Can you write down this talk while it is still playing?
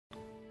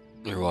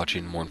You're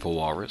watching Mournful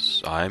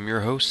Walrus. I'm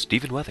your host,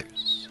 Stephen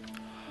Weathers.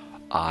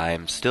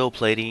 I'm still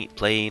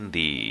playing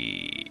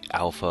the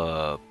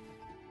Alpha,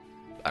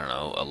 I don't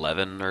know,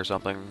 11 or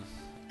something.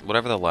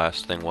 Whatever the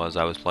last thing was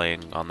I was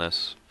playing on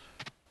this.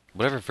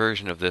 Whatever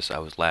version of this I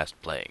was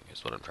last playing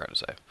is what I'm trying to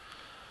say.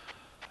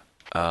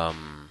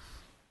 Um,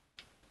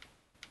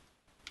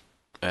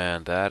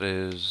 and that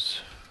is...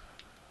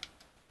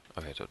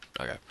 Okay.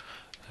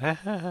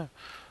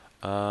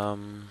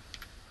 um...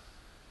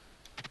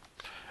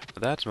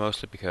 That's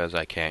mostly because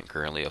I can't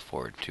currently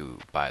afford to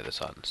buy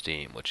this on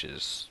Steam, which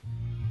is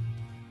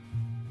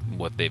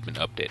what they've been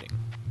updating.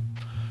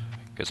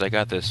 Because I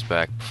got this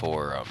back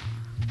before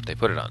they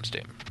put it on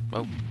Steam.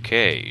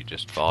 Okay, you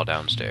just fall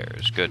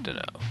downstairs. Good to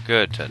know.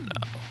 Good to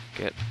know.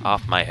 Get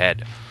off my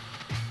head.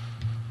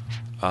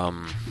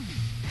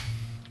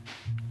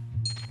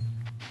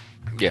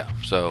 Yeah,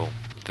 so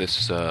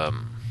this, how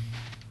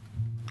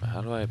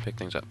do I pick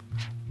things up?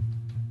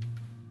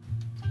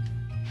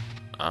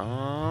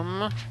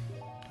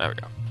 There we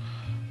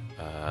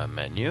go.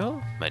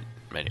 Menu.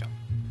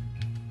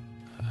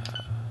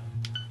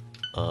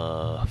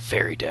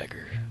 Fairy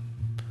dagger.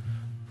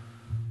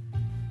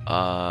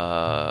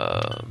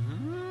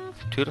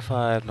 2 to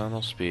 5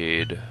 normal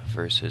speed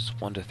versus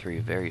 1 to 3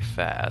 very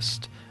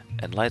fast,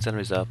 and lights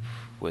enemies up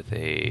with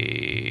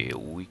a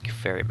weak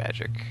fairy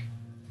magic.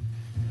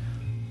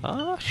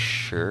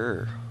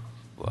 Sure.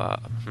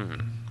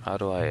 How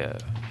do I,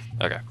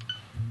 okay.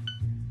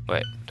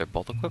 Wait, they're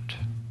both equipped?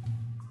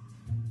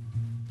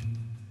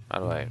 How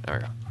do I, there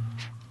we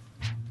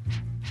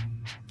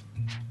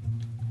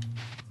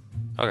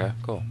go. Okay,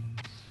 cool.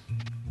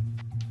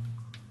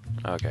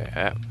 Okay,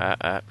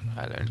 I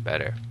learned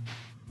better.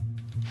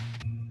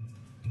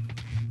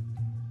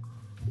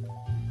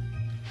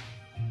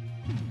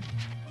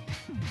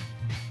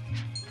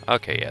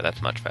 Okay, yeah,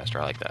 that's much faster.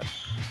 I like that.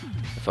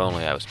 If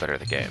only I was better at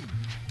the game.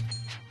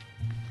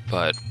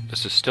 But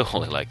this is still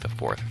only like the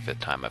 4th or 5th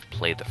time I've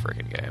played the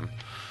friggin' game.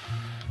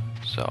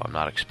 So I'm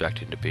not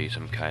expecting to be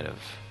some kind of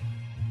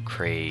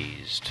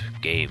crazed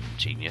game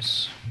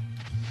genius.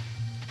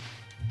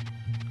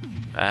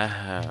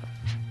 I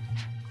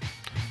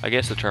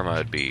guess the term I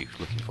would be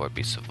looking for would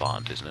be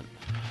savant, isn't it?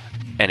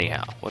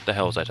 Anyhow, what the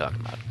hell was I talking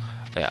about?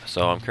 Yeah,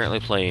 so I'm currently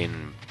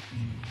playing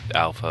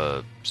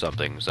Alpha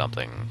something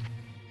something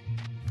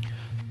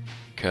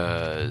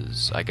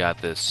because I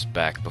got this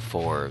back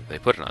before they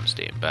put it on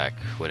Steam, back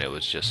when it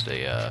was just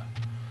a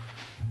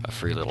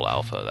free little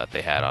alpha that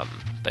they had on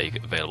that you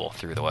get available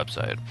through the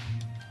website.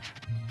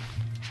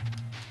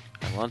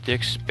 I want the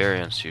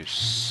experience, you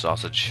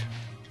sausage.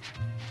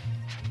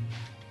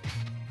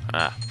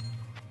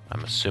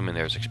 I'm assuming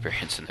there's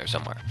experience in there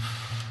somewhere.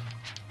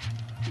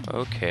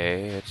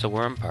 Okay, it's a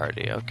worm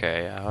party.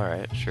 Okay,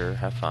 alright, sure,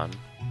 have fun.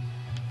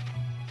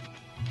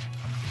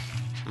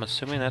 I'm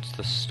assuming that's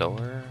the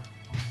store.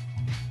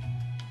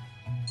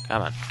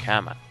 Come on.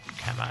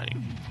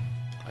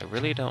 I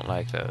really don't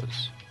like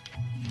those.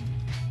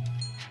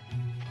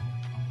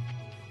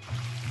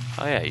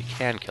 Oh yeah, you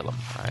can kill them,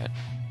 alright.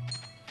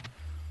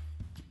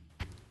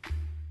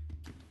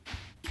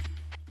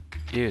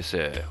 You,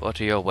 sir, what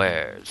are your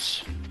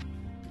wares?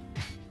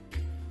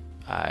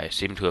 I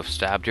seem to have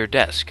stabbed your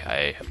desk.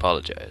 I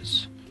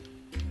apologize.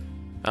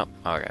 Oh,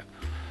 okay.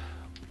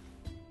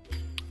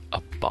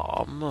 A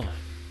bomb.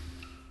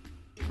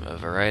 A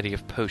variety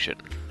of potion.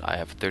 I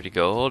have 30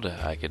 gold.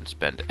 I can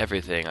spend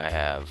everything I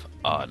have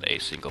on a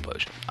single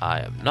potion.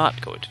 I am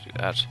not going to do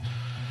that.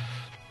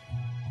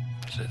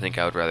 I think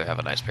I would rather have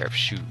a nice pair of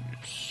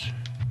shoes.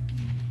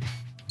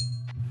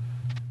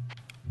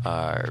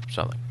 Or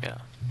something, yeah.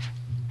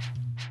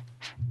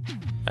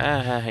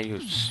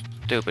 You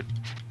stupid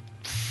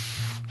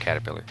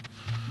caterpillar.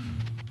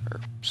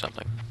 Or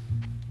something.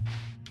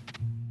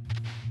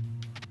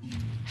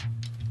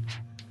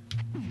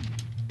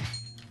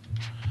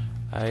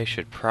 I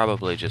should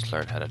probably just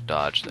learn how to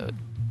dodge that.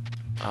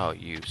 Oh,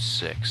 you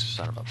sick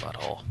son of a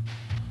butthole.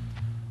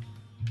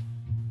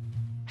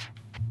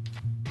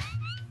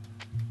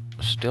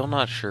 Still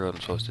not sure what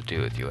I'm supposed to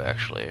do with you,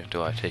 actually.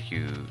 Do I take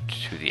you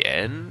to the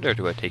end, or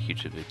do I take you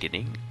to the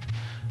beginning?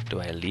 Do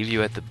I leave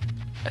you at the...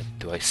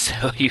 do I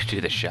sell you to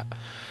the shop?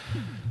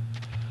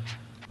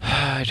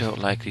 I don't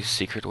like these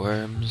secret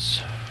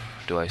worms.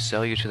 Do I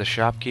sell you to the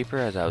shopkeeper,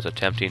 as I was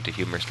attempting to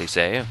humorously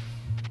say?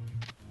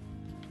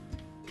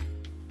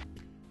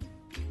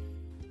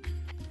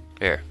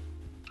 Here.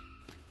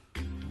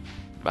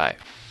 Bye.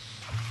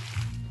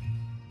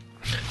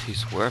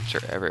 These worms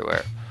are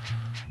everywhere.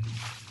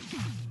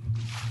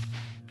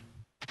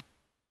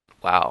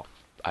 Wow.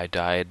 I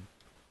died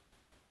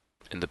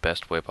in the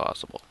best way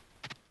possible.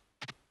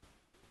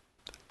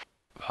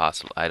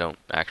 I don't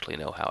actually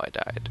know how I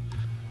died.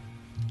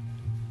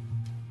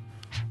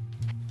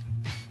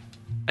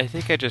 I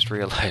think I just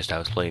realized I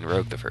was playing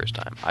Rogue the first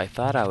time. I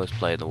thought I was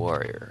playing the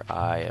Warrior.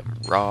 I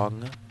am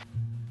wrong.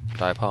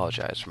 And I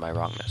apologize for my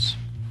wrongness.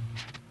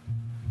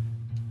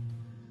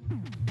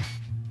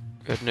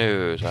 Good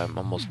news, I'm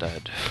almost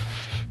dead.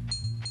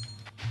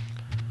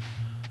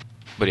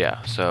 But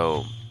yeah,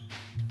 so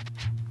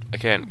I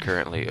can't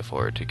currently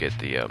afford to get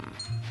the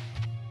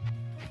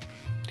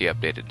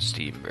updated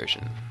Steam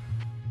version.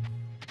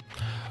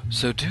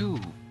 So do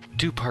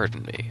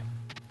pardon me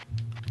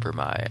for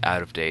my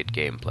out-of-date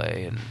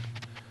gameplay, and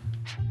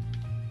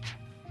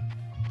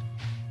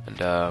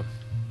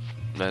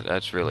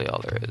that's really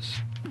all there is.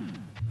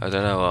 As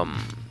I know, on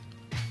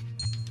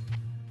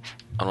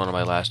one of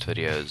my last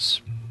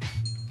videos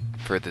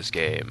for this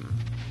game,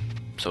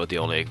 so the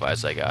only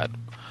advice I got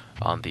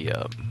on the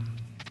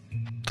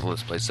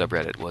Let's Play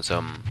subreddit was,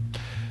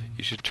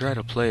 you should try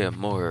to play a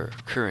more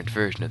current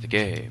version of the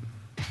game.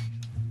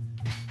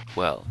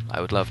 Well,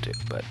 I would love to,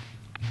 but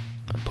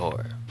I'm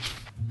poor.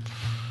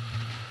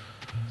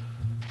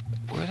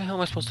 Where the hell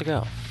am I supposed to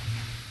go?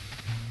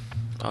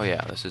 Oh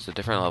yeah, this is a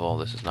different level.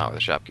 This is not where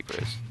the shopkeeper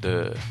is.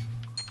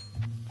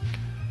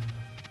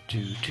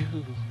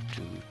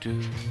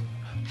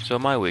 So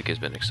my week has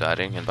been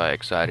exciting, and by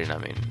exciting I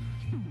mean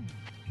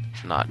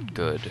not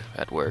good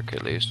at work,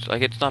 at least.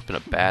 Like, it's not been a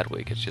bad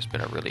week, it's just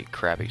been a really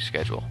crappy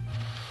schedule.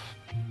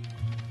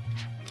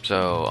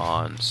 So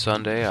on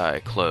Sunday I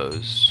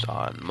closed.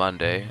 On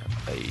Monday,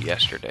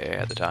 yesterday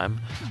at the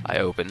time, I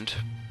opened.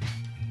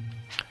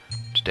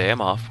 Today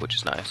I'm off, which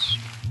is nice.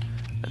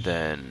 And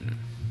then,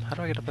 how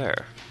do I get up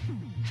there?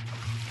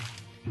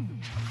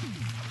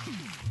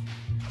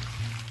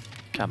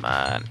 Come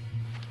on.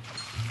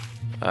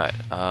 Alright,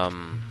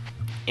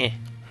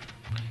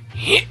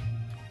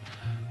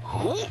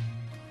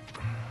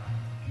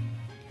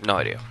 no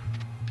idea.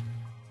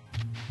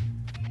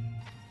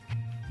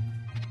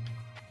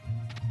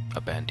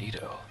 A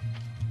bandito.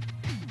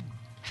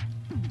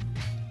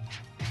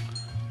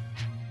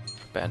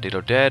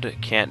 Bandito dead,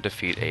 can't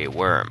defeat a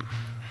worm.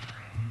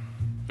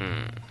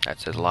 That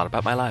says a lot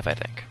about my life, I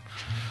think.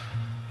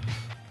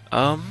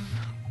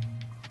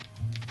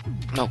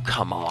 No,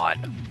 come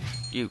on.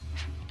 You...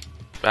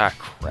 Ah,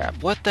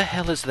 crap. What the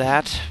hell is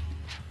that?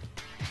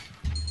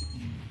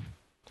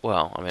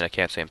 Well, I mean, I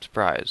can't say I'm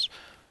surprised.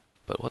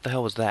 But what the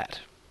hell was that?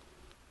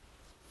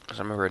 Because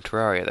I remember in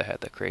Terraria they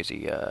had the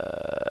crazy,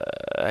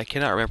 I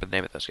cannot remember the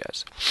name of those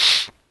guys.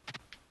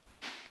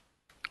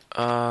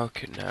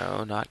 Okay,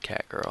 no, not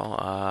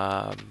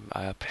Catgirl.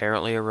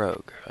 Apparently a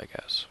rogue, I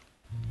guess.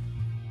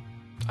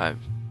 I'm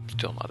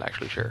still not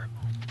actually sure.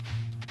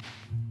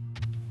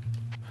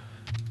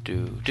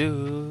 Oh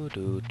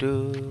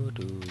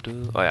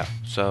yeah,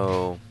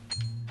 so...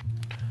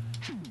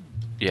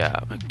 Yeah,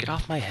 get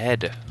off my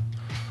head.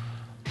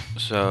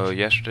 So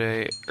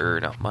yesterday,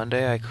 no,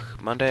 Monday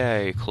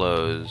I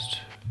closed.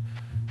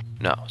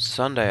 No,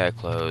 Sunday I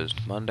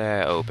closed.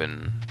 Monday I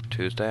open.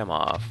 Tuesday I'm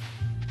off.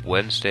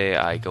 Wednesday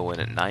I go in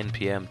at 9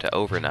 p.m. to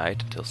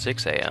overnight until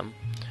 6 a.m.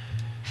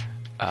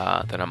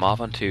 Then I'm off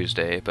on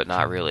Tuesday, but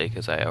not really,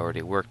 because I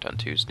already worked on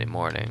Tuesday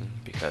morning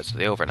because of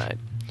the overnight.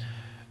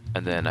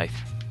 And then I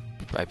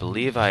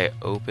believe I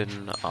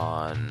open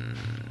on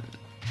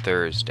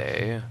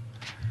Thursday.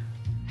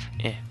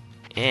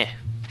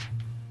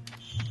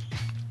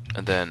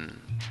 And then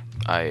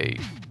I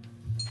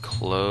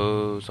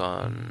close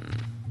on...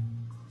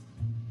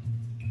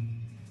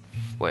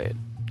 Wait,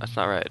 that's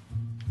not right.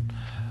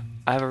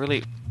 I have a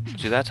really...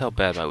 See, that's how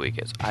bad my week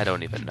is. I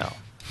don't even know.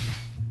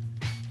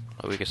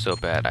 My week is so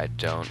bad, I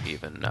don't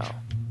even know.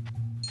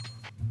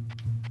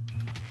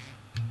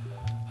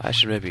 I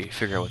should maybe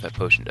figure out what that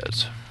potion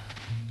does.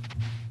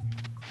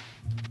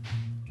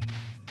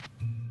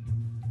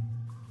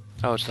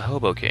 Oh, it's the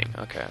Hobo King.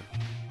 Okay.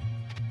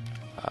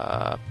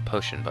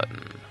 Potion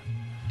button.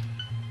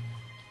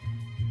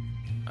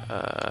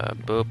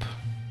 Boop.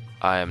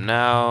 I am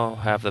now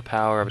have the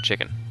power of a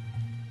chicken.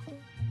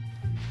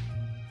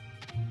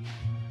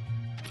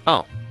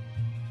 Oh.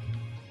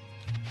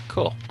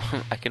 Cool.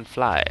 I can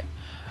fly.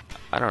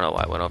 I don't know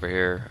why I went over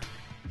here.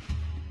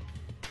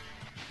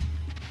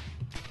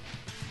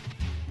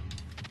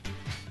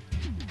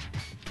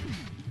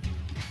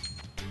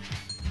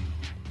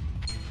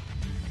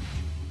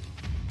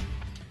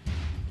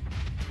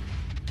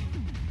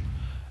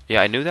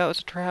 Yeah, I knew that was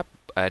a trap.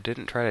 I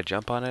didn't try to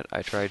jump on it.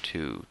 I tried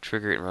to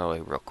trigger it and run away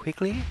real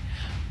quickly,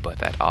 but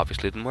that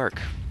obviously didn't work.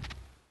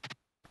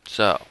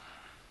 So,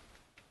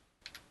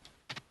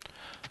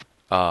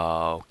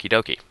 okie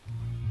dokie.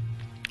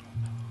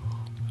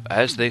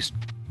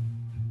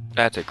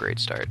 That's a great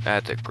start.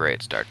 That's a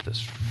great start to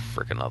this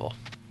frickin' level.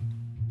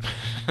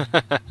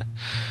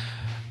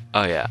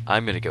 Oh yeah,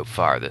 I'm gonna go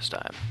far this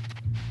time.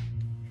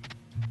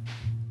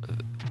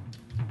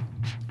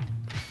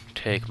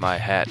 Take my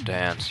hat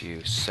dance,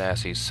 you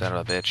sassy son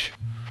of a bitch.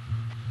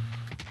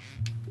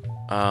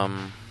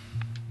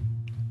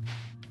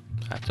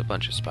 That's a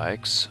bunch of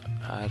spikes.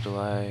 How do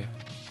I...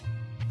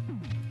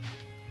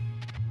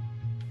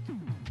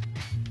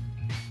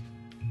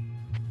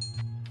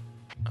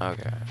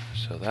 Okay,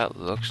 so that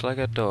looks like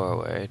a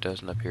doorway. It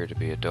doesn't appear to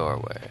be a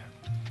doorway.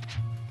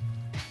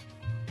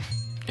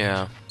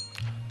 Yeah,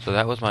 so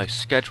that was my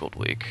scheduled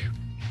week.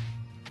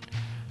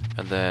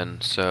 And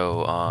then,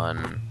 so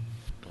on...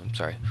 I'm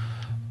sorry.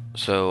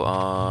 So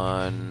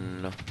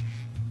on...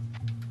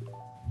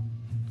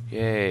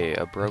 Yay,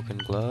 a broken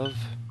glove?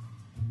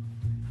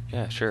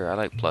 Yeah, sure, I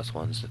like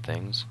 +1s to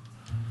things.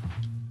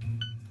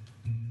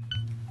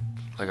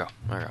 There we go,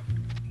 there we go.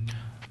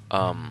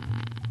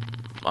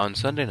 On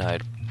Sunday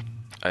night,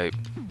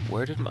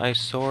 where did my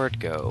sword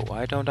go?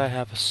 Why don't I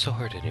have a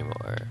sword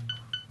anymore?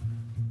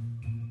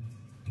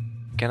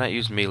 Cannot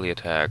use melee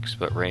attacks,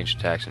 but ranged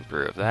attacks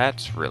improve.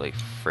 That's really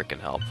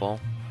freaking helpful.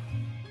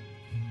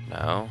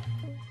 No.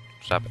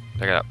 Stop it.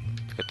 Pick it up.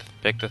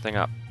 Pick the thing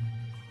up.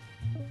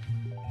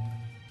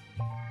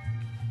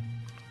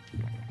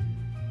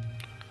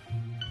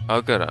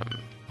 Oh good, I'm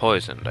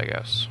poisoned, I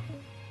guess.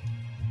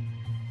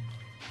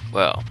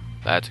 Well,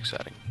 that's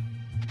exciting.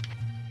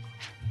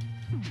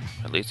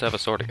 At least I have a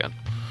sword again.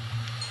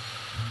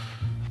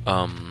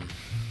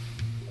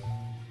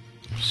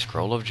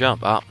 Scroll of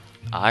jump. Ah,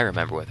 I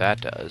remember what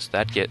that does.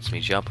 That gets me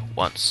jump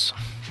once.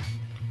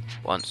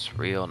 Once,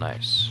 real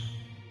nice.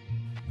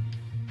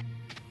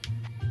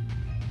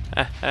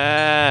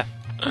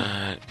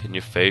 In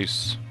your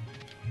face.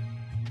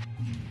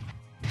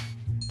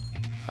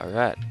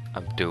 Alright,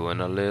 I'm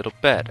doing a little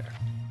better.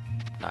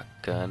 Not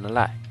gonna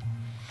lie.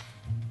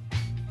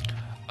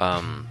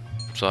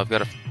 So I've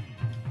got a...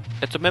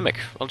 It's a mimic.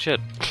 Oh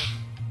shit.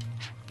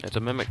 It's a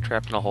mimic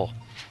trapped in a hole.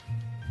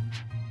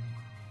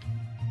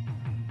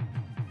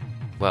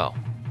 Well.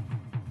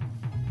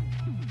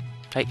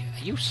 Hey,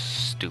 you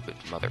stupid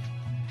mother...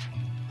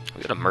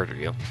 I'm gonna murder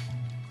you.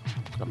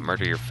 I'm gonna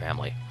murder your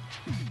family.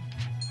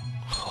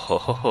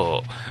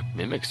 Oh,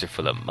 mimics are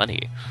full of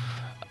money.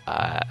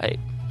 Hey,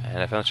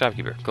 and I found a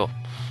shopkeeper. Cool.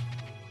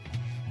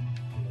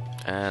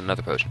 And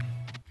another potion.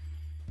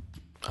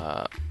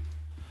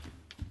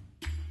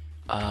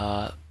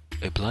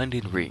 A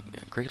blinding ring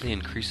greatly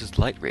increases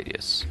light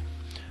radius.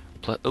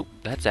 Oh,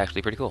 that's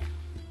actually pretty cool.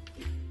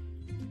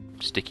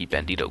 Sticky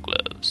bandito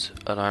gloves.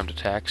 Unarmed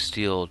attack,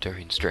 steal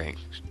during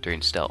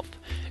stealth.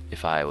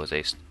 If I was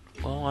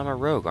well, I'm a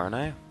rogue, aren't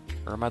I?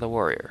 Or am I the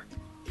warrior?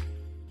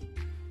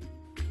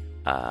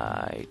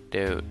 I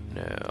don't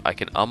know. I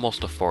can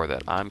almost afford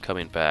that. I'm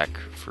coming back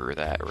for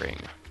that ring.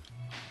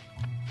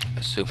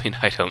 Assuming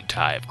I don't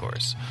die, of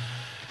course.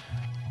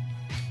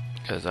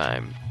 Because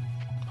I'm...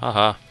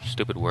 Haha,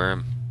 stupid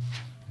worm.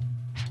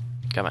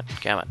 Come on,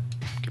 come on.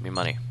 Give me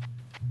money.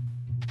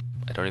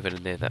 I don't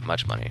even need that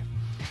much money.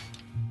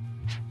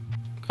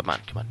 Come on,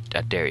 come on.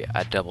 I dare you.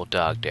 I double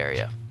dog dare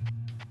you.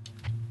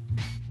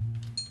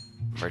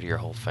 Murder your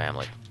whole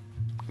family.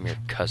 Come here,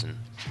 cousin.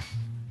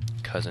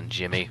 Cousin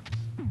Jimmy.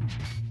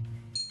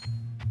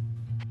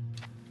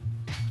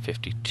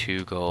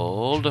 52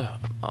 gold.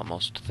 I'm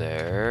almost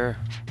there.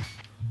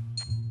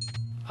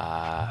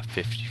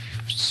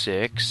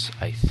 56.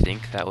 I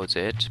think that was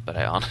it, but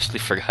I honestly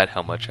forgot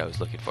how much I was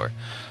looking for.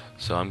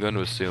 So I'm going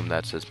to assume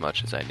that's as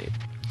much as I need.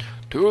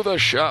 To the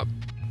shop!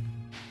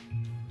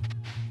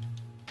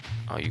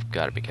 Oh, you've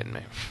got to be kidding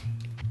me.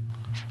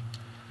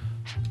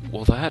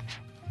 Well, that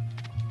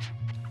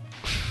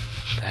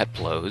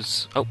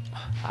blows. Oh,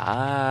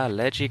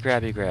 ledgy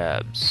grabby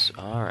grabs.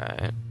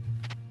 Alright.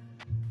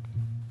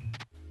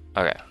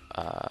 Okay,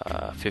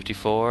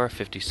 54,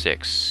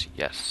 56,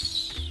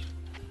 yes.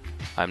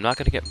 I'm not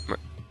gonna get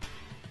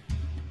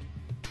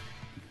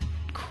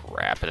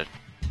crap in it.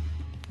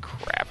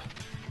 Crap.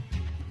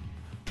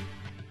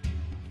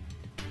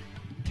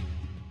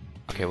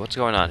 Okay, what's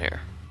going on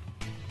here?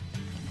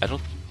 I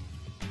don't...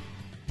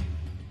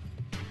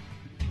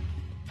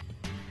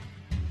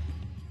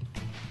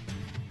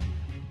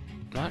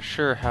 Not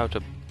sure how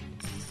to...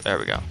 There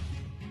we go.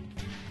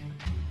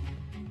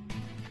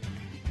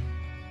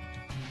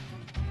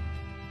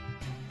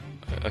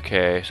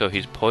 Okay, so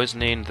he's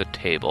poisoning the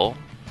table.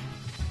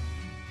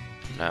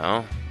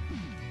 No.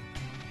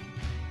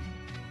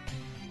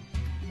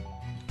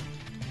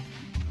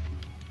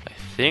 I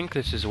think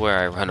this is where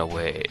I run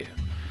away.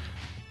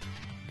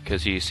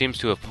 Because he seems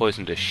to have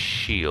poisoned a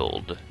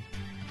shield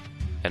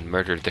and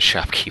murdered the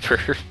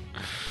shopkeeper.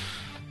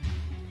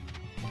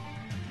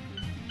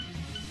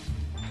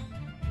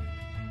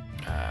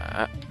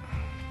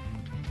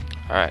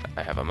 Alright,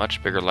 I have a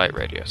much bigger light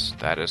radius.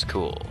 That is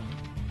cool.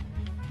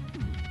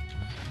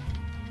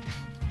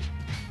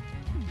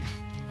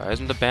 Why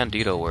isn't the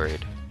bandito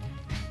worried?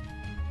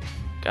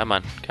 Come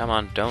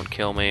on, don't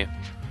kill me.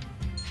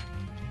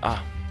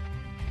 Ah.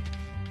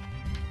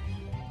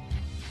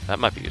 That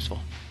might be useful.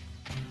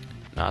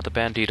 Not the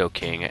bandito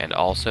king, and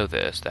also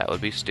this. That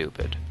would be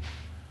stupid.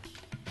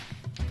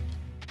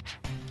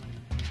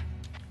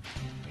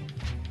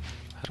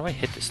 How do I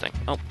hit this thing?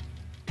 Oh.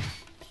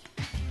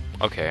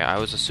 Okay, I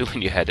was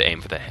assuming you had to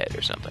aim for the head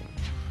or something.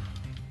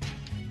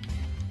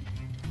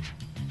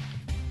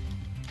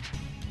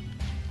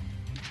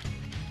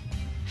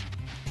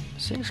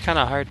 This thing's kind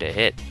of hard to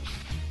hit.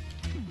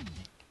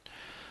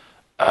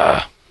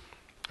 I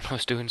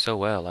was doing so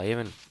well. I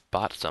even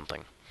bought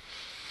something.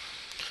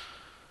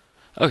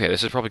 Okay,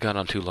 this has probably gone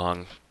on too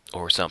long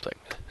or something.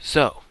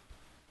 So,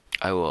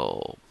 I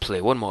will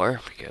play one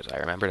more because I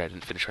remembered I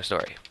didn't finish my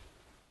story.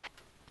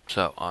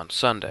 So, on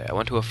Sunday, I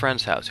went to a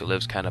friend's house who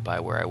lives kind of by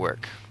where I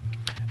work.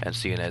 And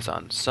seeing as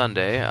on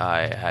Sunday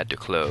I had to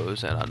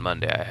close and on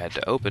Monday I had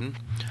to open,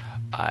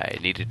 I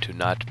needed to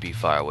not be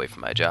far away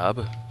from my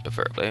job,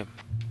 preferably,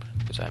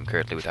 because I am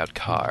currently without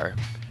car,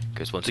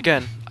 because once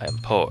again, I am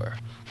poor.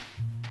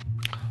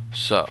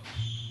 So,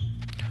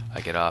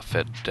 I get off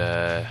at,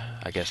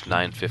 I guess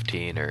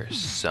 9:15 or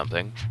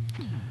something.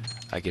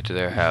 I get to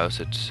their house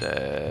at,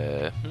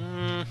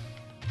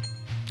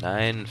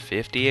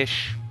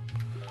 9:50-ish,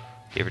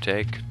 give or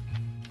take,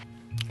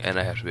 and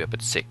I have to be up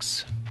at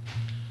 6.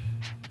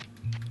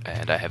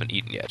 And I haven't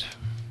eaten yet.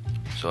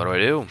 So what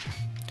do?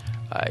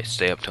 I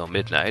stay up till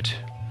midnight.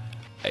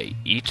 I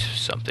eat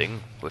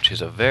something, which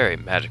is a very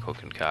magical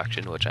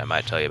concoction, which I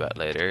might tell you about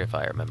later if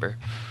I remember.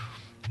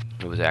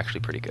 It was actually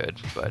pretty good,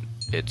 but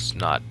it's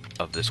not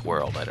of this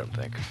world, I don't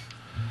think.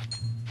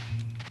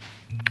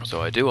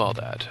 So I do all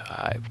that.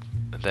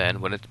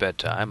 Then, when it's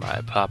bedtime,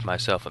 I pop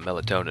myself a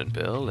melatonin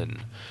pill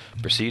and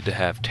proceed to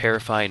have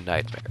terrifying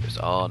nightmares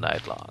all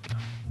night long.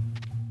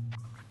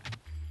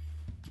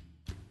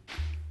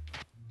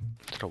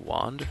 Is it a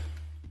wand?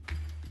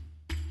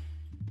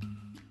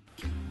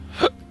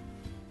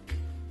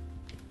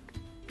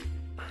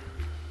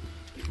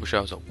 Wish I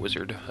was a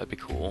wizard. That'd be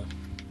cool.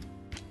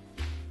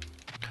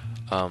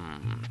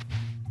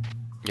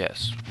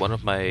 Yes, one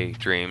of my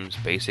dreams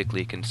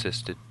basically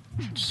consisted...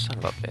 Son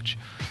of a bitch.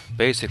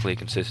 Basically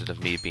consisted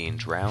of me being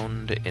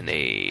drowned in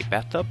a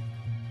bathtub.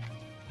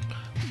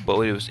 But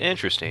it was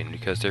interesting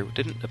because there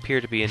didn't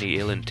appear to be any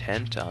ill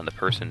intent on the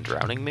person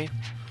drowning me.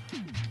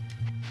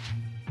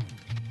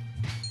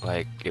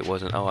 Like, it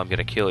wasn't, oh, I'm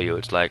gonna kill you.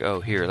 It's like, oh,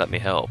 here, let me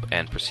help,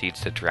 and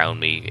proceeds to drown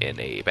me in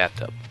a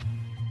bathtub.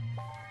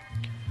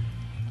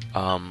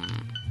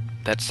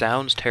 That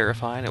sounds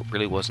terrifying. It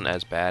really wasn't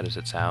as bad as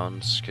it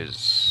sounds,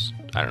 because,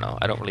 I don't know,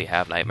 I don't really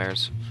have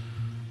nightmares.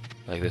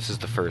 Like, this is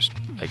the first,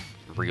 like,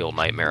 real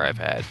nightmare I've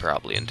had,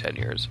 probably in 10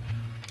 years.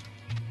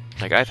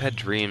 Like, I've had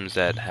dreams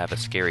that have a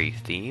scary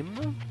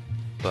theme,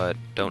 but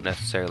don't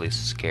necessarily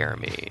scare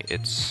me.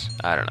 It's,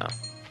 I don't know.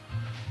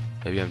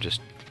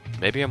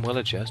 Maybe I'm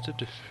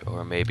well-adjusted,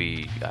 or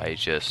maybe I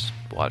just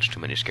watch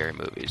too many scary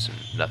movies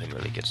and nothing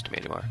really gets to me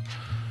anymore.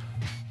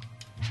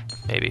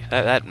 Maybe.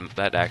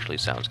 That actually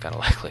sounds kind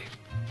of likely.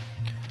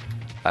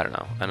 I don't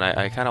know. And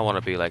I kind of want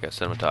to be like a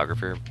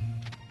cinematographer.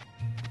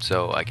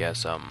 So I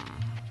guess,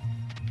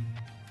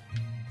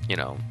 you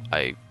know,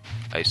 I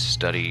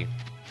study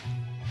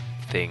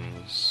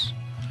things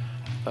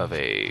of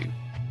a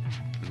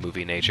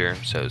movie nature,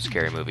 so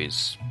scary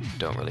movies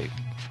don't really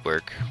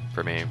work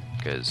for me,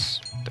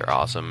 because they're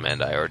awesome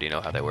and I already know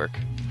how they work.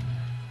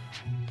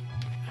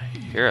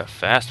 You're a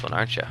fast one,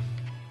 aren't you?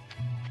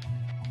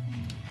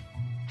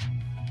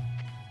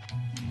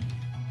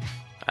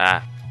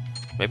 Ah,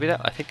 maybe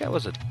I think that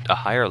was a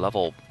higher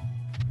level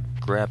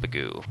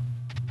grabagoo,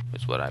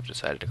 is what I've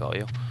decided to call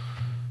you.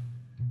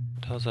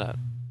 What the hell's that?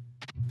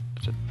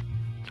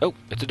 Oh,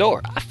 it's a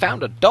door! I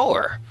found a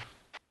door!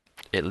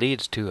 It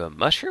leads to a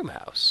mushroom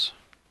house.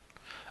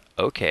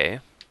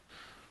 Okay.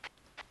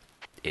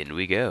 In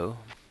we go.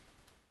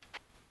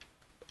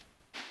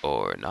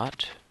 Or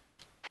not.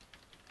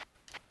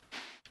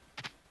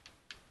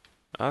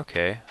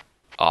 Okay.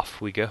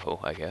 Off we go,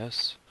 I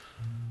guess.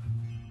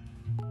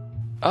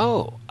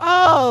 Oh,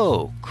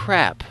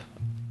 crap.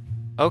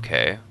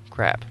 Okay,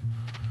 crap.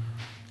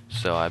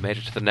 So I made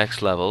it to the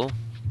next level,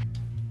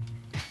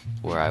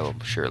 where I will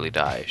surely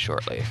die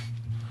shortly.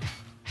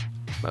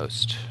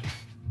 Most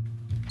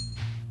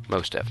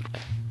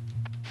definitely.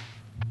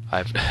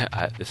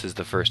 This is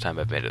the first time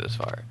I've made it this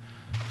far.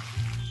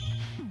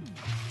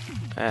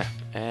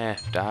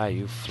 Die,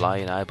 you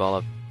flying eyeball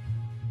of...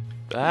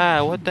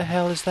 Ah, what the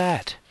hell is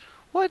that?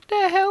 What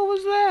the hell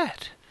was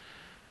that?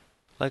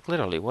 Like,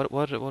 literally, what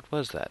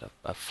was that?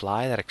 A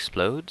fly that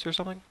explodes or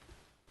something?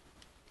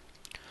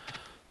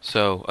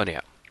 So,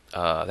 anyhow,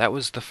 that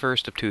was the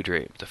first of two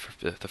dreams.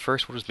 The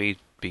first one was me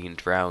being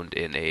drowned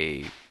in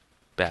a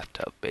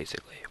bathtub,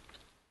 basically.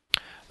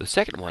 The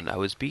second one, I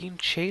was being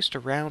chased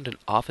around an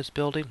office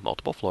building,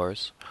 multiple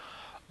floors,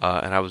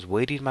 and I was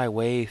wading my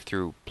way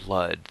through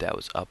blood that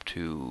was up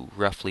to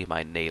roughly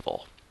my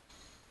navel.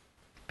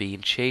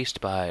 Being chased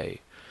by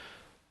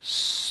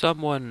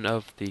someone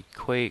of the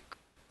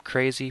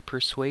crazy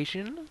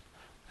persuasion,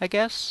 I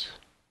guess?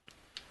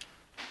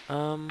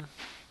 I've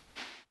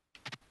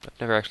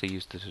never actually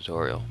used the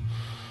tutorial.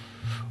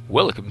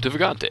 Welcome to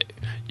Vagante.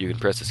 You can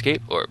press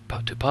escape or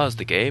to pause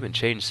the game and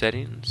change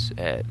settings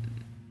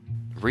and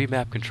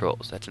remap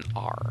controls. That's an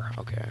R.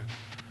 Okay.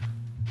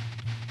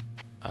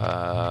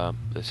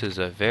 This is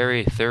a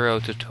very thorough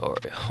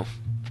tutorial.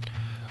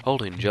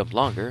 Holding jump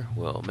longer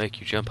will make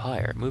you jump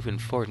higher. Moving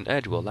forward an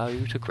edge will allow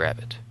you to grab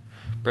it.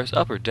 Press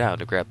up or down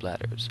to grab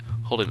ladders.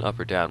 Holding up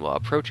or down while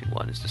approaching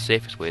one is the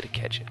safest way to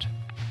catch it.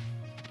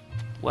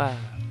 Wow.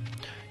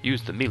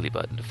 Use the melee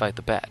button to fight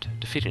the bat.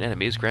 Defeating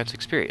enemies grants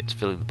experience,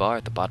 filling the bar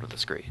at the bottom of the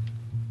screen.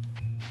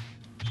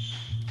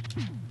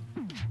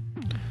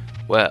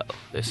 Well,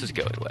 this is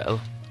going well.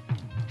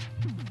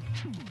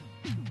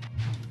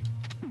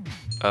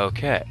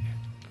 Okay.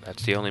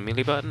 That's the only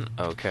melee button?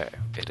 Okay,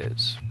 it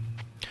is.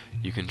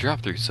 You can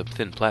drop through some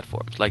thin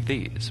platforms, like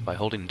these, by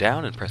holding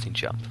down and pressing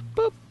jump.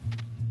 Boop!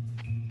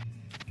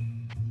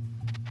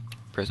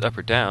 Press up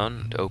or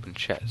down to open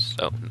chests.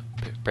 Oh, no.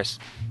 Press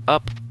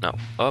up. No,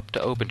 up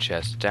to open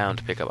chests, down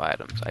to pick up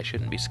items. I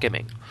shouldn't be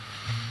skimming.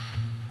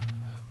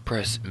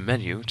 Press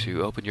menu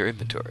to open your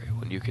inventory.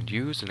 When you can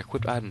use and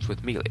equip items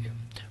with melee,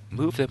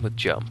 move them with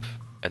jump,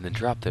 and then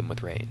drop them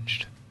with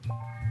ranged.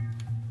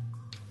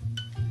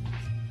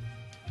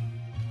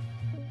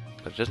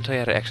 But it doesn't tell you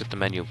how to exit the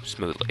menu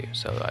smoothly,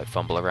 so I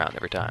fumble around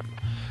every time.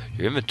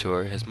 Your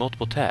inventory has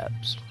multiple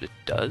tabs. It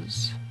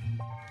does?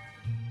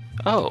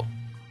 Oh,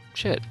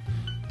 shit.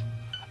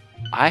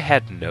 I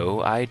had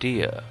no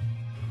idea.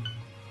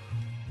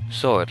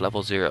 Sword,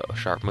 level 0,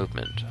 sharp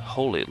movement.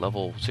 Holy,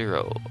 level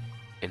 0.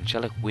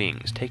 Angelic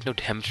wings, take no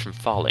damage from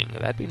falling.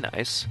 That'd be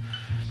nice.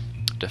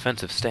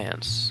 Defensive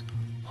stance.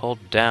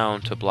 Hold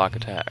down to block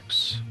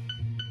attacks.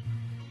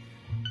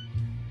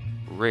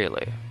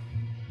 Really?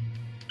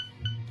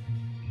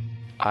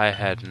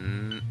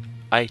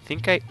 I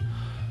think I...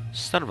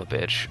 Son of a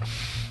bitch.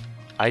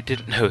 I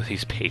didn't know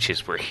these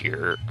pages were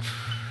here.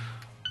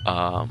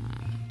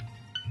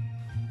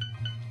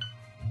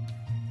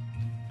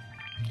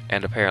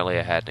 And apparently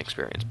I had an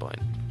experience point.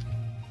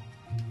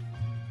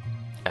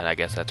 And I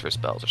guess that's for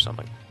spells or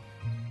something.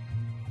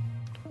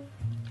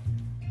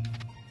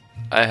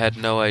 I had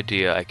no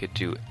idea I could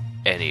do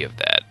any of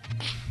that.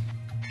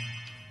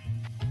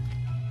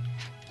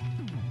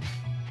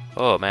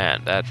 Oh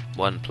man, that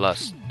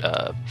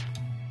 1+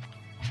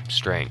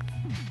 strength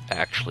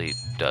actually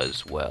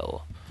does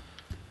well.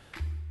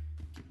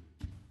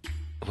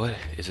 What?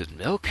 Is it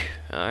milk?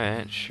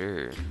 Alright,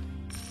 sure.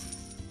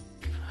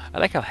 I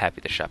like how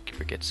happy the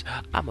shopkeeper gets.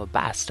 I'ma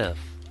buy stuff.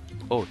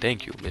 Oh,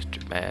 thank you,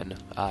 Mr. Man.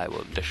 I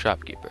am the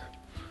shopkeeper.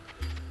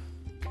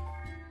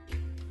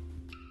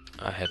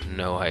 I had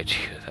no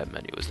idea that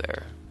menu was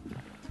there.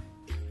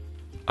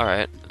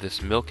 Alright,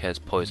 this milk has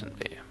poisoned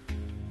me.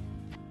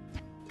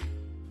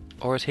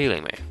 Or is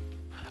healing me.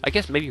 I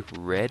guess maybe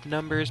red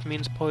numbers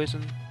means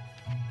poison?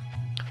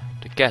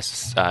 To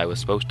guess I was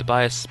supposed to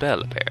buy a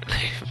spell,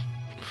 apparently.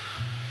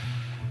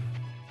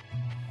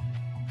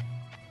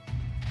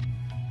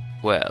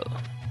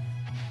 Well,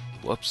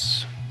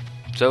 whoops.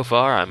 So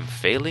far, I'm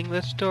failing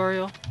the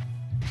tutorial?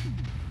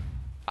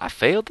 I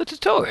failed the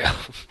tutorial!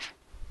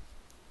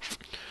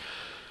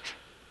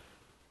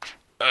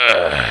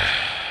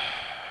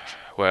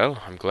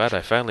 Well, I'm glad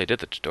I finally did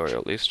the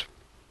tutorial, at least.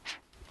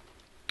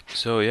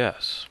 So,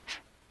 yes.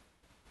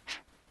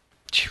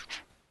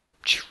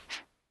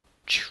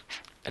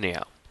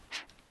 Anyhow,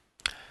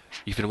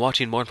 you've been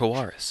watching Mournful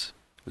Walrus.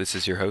 This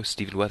is your host,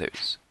 Stephen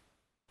Weathers.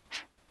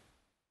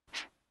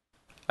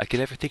 I can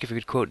never think of a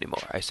good quote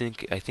anymore. I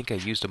think I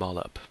used them all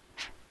up.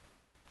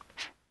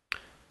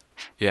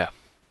 Yeah,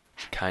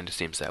 kinda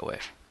seems that way.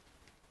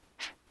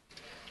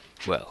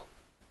 Well,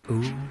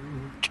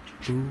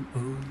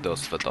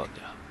 dos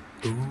Vadonia.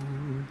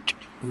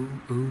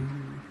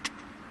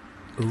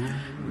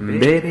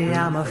 Baby,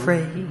 I'm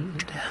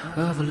afraid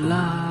of a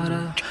lot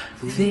of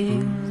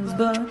things,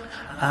 but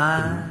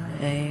I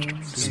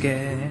ain't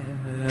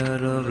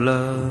scared of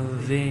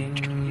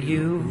loving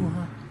you.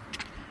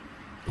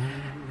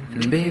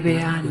 And baby,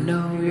 I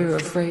know you're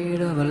afraid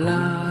of a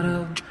lot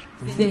of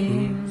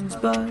things,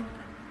 but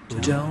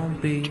don't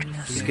be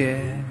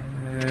scared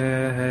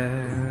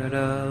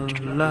of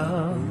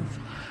love,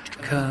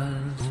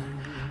 'cause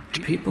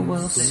people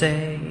will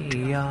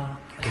say all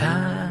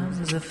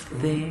kinds of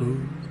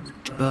things,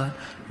 but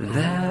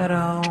that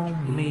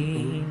don't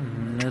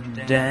mean a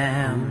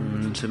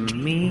damn to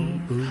me,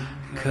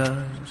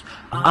 'cause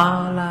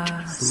all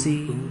I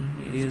see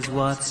is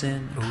what's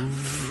in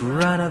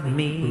front of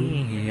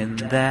me, and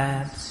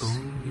that's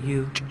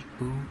you.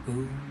 Ooh,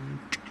 ooh,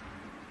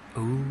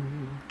 ooh,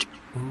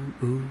 ooh,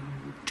 ooh.